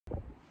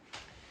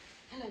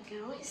Hello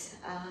guys,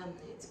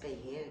 it's B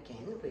here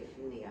again with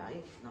Neo,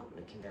 not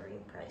looking very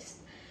impressed.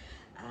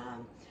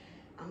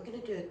 I'm going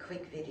to do a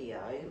quick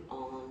video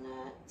on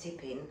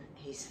tipping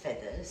his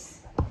feathers,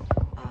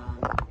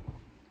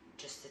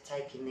 just to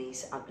taking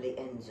these ugly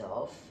ends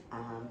off,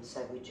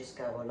 so we just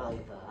go all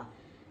over.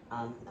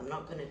 I'm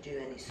not going to do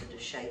any sort of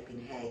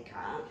shaping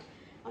haircut,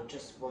 I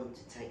just want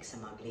to take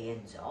some ugly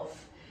ends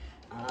off.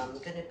 I'm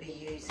going to be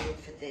using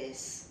for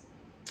this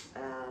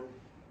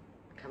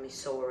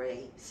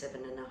Kamisori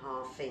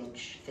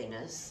 7.5-inch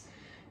thinners,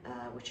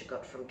 which I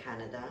got from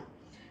Canada.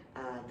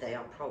 They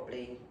are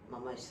probably my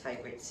most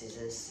favourite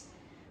scissors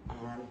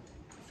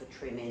for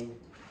trimming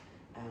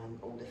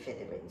all the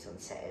feather ends on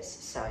setters.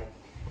 So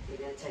we're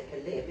going to take a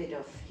little bit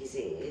off his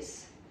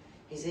ears.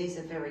 His ears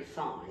are very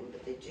fine,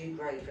 but they do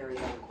grow very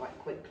long quite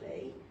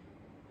quickly.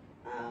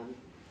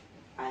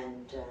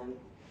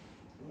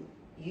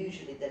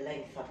 Usually the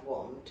length I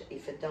want,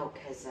 if a dog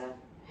has a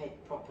head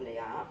properly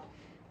up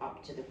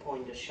to the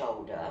point of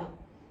shoulder,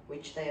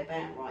 which they're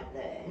about right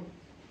there,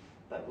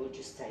 but we'll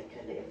just take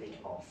a little bit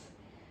off.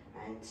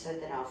 And so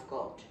that I've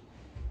got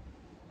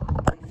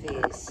both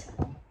ears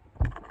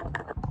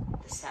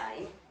the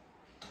same,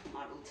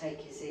 I will take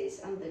his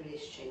ears under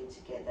his chin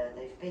together.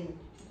 They've been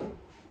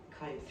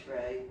combed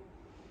through,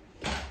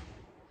 and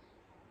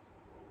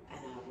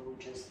I will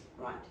just,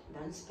 right,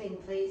 don't spin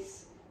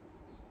please.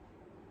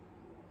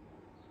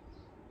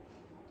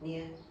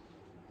 Yeah,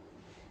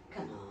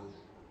 come on.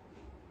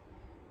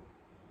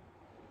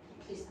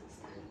 Please don't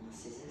stand on my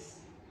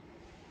scissors.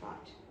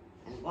 Right,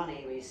 and one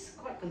ear is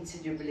quite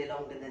considerably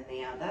longer than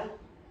the other,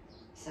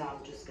 so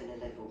I'm just going to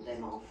level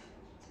them off.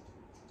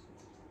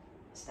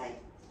 Stay.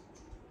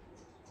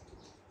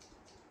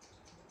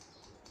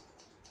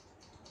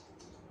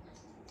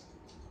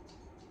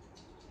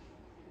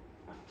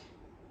 Right.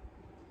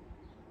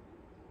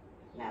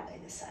 Now they're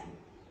the same.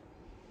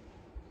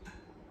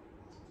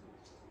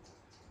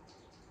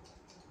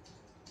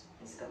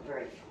 He's got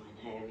very fine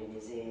hair in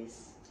his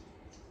ears.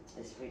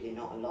 There's really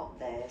not a lot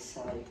there,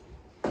 so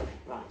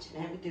right,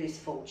 now we do his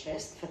full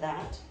chest. For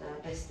that,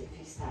 best if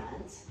he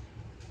stands.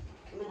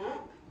 Coming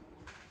up,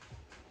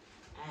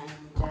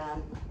 and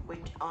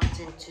I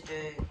tend to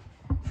do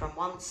from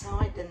one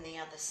side and the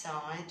other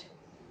side,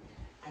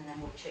 and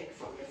then we'll check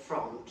from the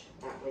front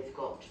that we've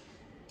got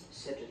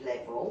sort of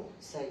level,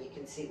 so you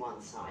can see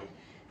one side.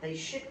 They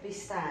should be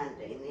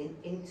standing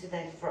into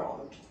their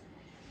front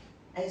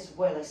as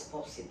well as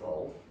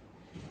possible,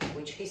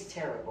 which is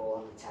terrible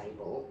on the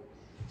table.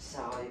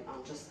 So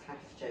I'll just have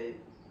to,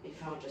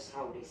 if I'll just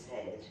hold his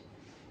head,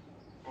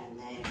 and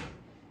then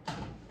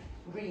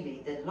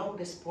really the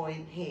longest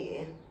point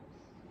here,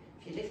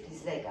 if you lift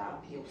his leg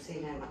up, you'll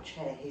see how much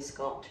hair he's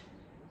got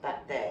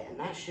back there, and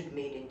that should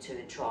meet into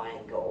a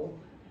triangle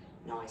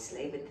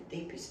nicely, with the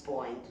deepest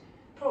point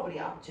probably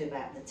up to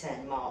about the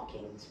 10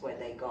 markings where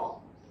they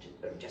got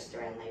just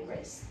around their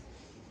wrist.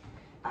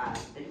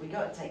 But we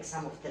got to take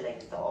some of the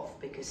length off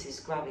because he's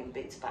growing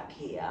bits back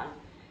here,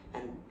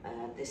 and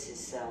this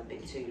is a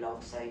bit too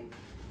long, so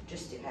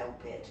just to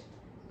help it,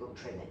 we'll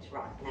trim it.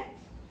 Right, now,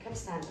 come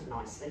stand up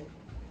nicely.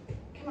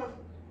 Come on.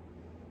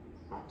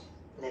 Right,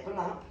 level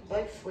up.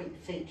 Both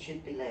feet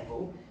should be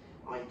level,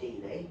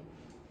 ideally.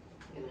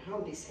 I'm going to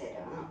hold his head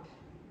up.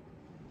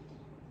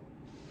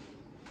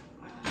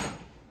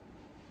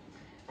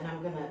 And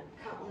I'm going to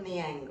cut on the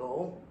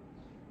angle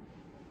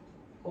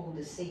all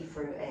the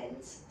see-through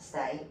ends.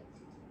 Stay.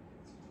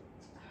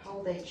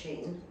 Hold their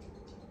chin.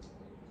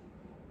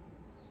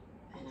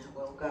 And I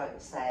will go,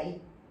 stay.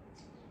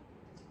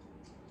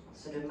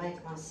 Sort of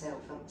make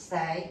myself up,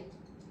 stay.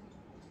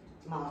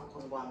 Mark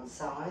on one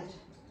side.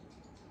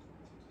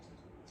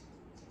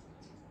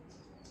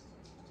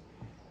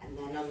 And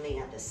then on the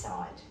other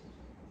side.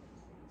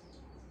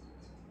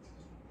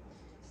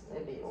 It's a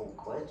little bit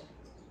awkward.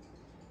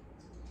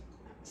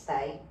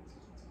 Stay.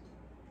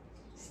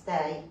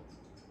 Stay.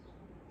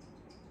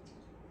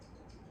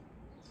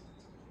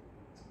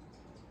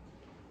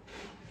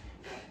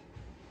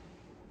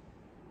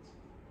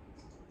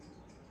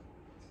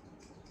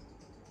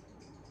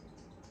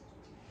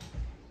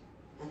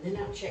 And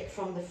then I'll check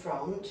from the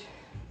front.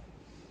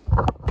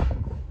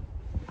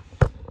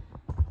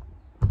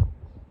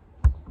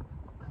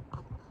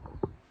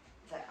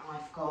 That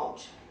I've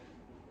got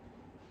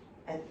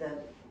at the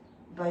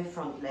both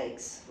front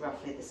legs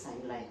roughly the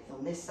same length.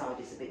 On this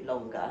side is a bit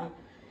longer,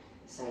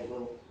 so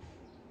we'll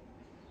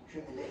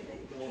trim a little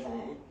bit more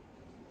there.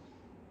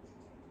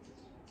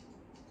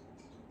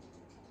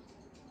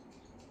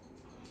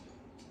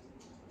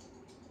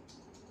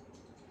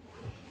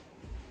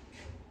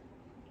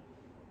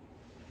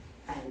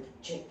 And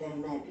check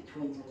down there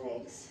between the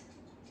legs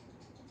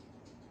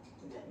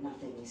that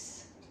nothing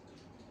is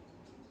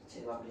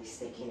too ugly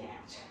sticking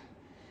out.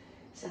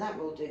 So that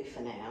will do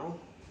for now.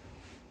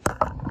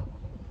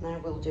 Now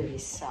we'll do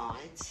his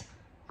sides.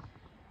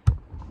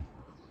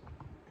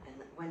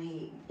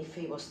 And if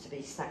he was to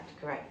be stacked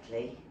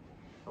correctly,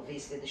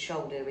 obviously the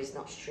shoulder is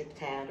not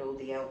stripped out, or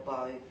the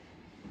elbow.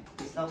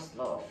 He's lost a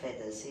lot of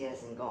feathers. He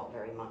hasn't got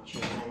very much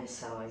in there,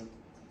 so I'm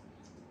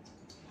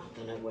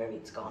don't know where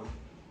it's gone.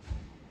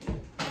 Right,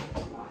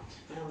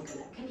 now I'm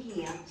gonna come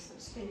here, stop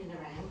spinning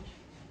around.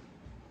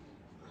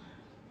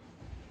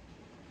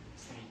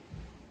 Stay.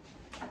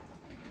 Right,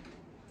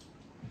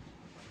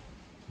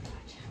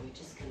 we're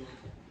just gonna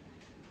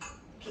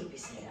keep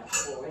his head up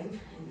for him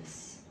in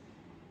this.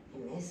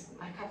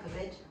 Back up a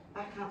bit,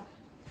 back up.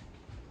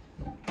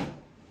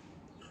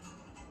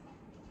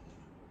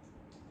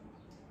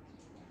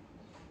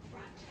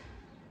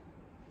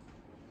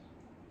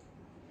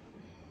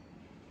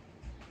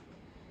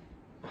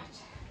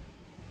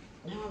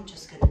 Now I'm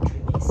just going to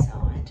trim his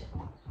side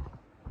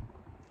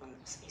on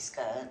his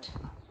skirt.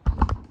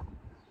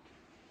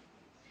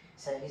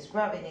 So he's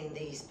grabbing in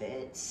these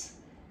bits,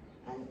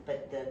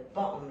 but the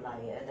bottom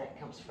layer that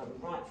comes from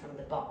right from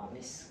the bottom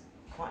is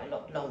quite a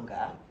lot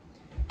longer.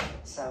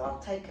 So I'll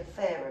take a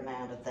fair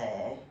amount of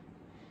there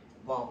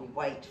while we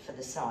wait for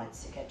the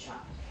sides to catch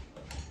up.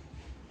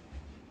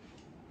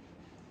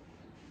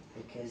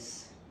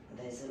 Because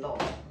there's a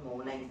lot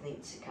more length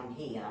needs to come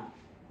here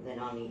than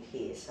I need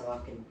here, so I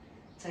can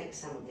take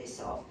some of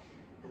this off,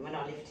 and when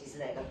I lift his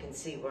leg I can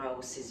see where I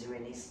was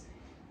scissoring his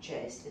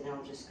chest, and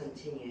I'll just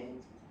continue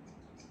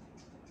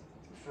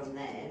from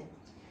there.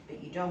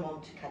 But you don't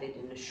want to cut it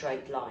in a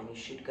straight line, you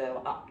should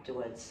go up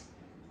towards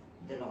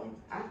the line.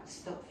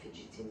 Stop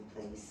fidgeting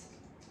please.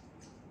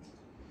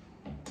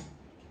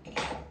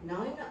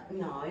 No,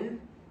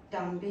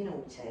 don't be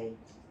naughty.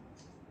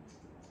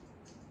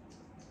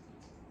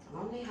 I'm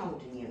only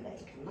holding your leg,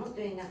 I'm not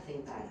doing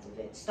nothing bad with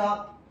it.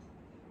 Stop!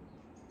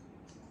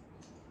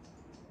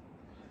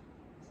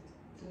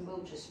 And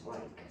we'll just wait.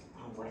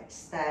 I'll wait.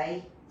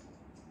 Stay.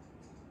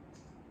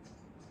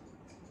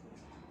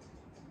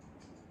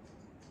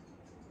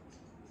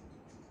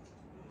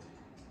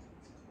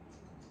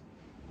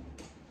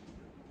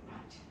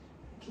 Right.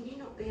 Can you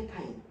not be a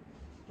pain?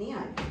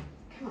 Neo,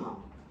 come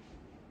on.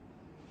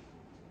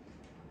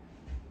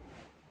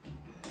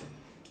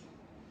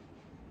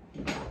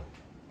 Right.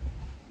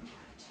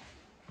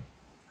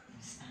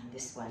 Stand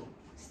this way.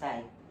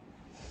 Stay.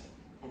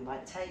 And by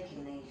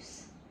taking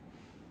these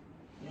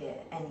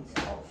ends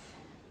off,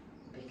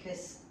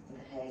 because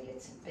the hair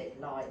gets a bit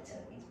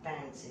lighter, it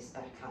bounces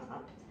back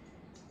up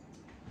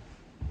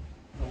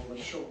when we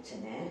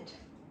shorten it.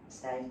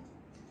 Stay.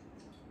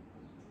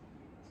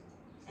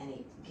 And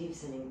it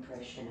gives an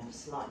impression of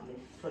slightly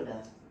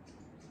fuller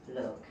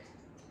look.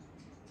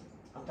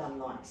 I don't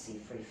like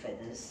see-through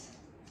feathers,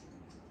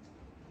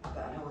 but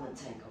I don't want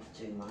to take off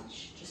too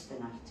much, just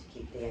enough to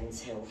keep the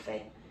ends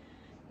healthy.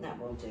 That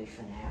will do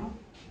for now.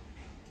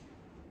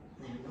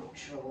 Now I'm not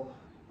sure.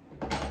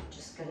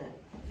 Just going to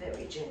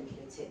very gently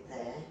tip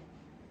there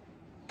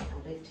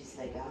and lift his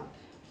leg up.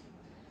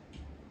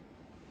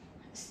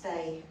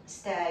 Stay,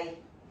 stay.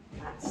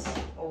 That's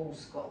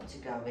all's got to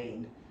go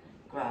in.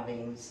 Grab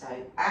in. So,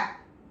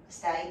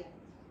 stay.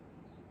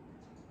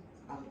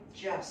 I'm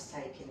just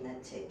taking the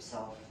tips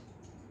off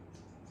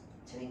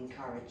to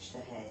encourage the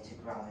hair to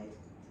grow.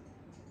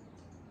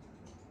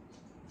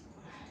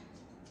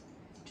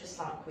 Just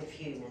like with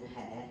human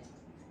hair,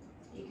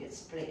 you get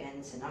split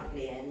ends and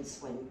ugly ends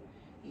when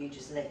you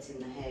just letting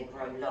the hair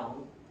grow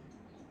long,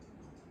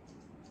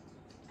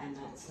 and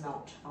that's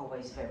not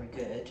always very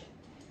good.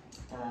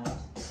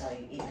 So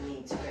it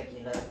needs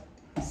regular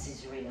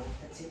scissoring off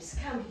the tips.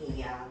 Come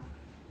here.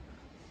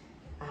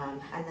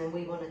 And then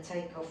we want to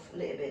take off a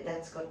little bit.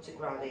 That's got to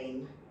grow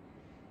in.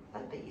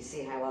 But you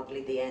see how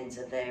ugly the ends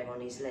are there on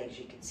his legs.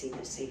 You can see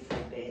the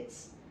see-through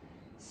bits.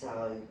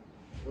 So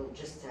we'll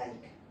just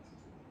take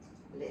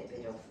a little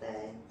bit off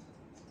there.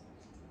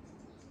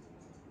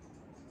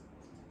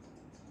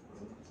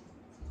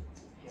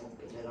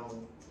 Help it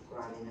along,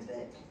 growing a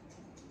bit.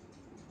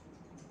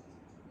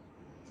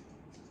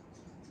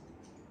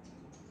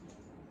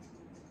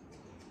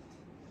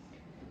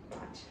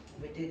 Right,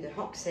 we do the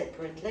hock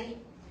separately.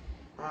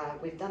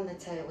 We've done the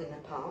tail in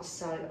the past,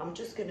 so I'm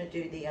just going to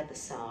do the other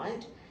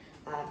side,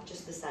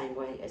 just the same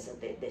way as I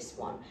did this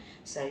one.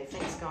 So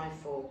thanks guys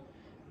for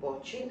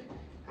watching,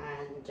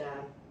 and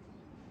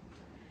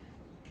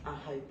I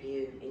hope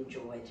you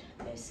enjoyed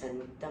this,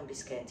 and don't be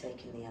scared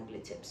taking the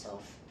ugly tips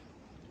off.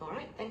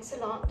 Alright, thanks a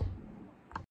lot.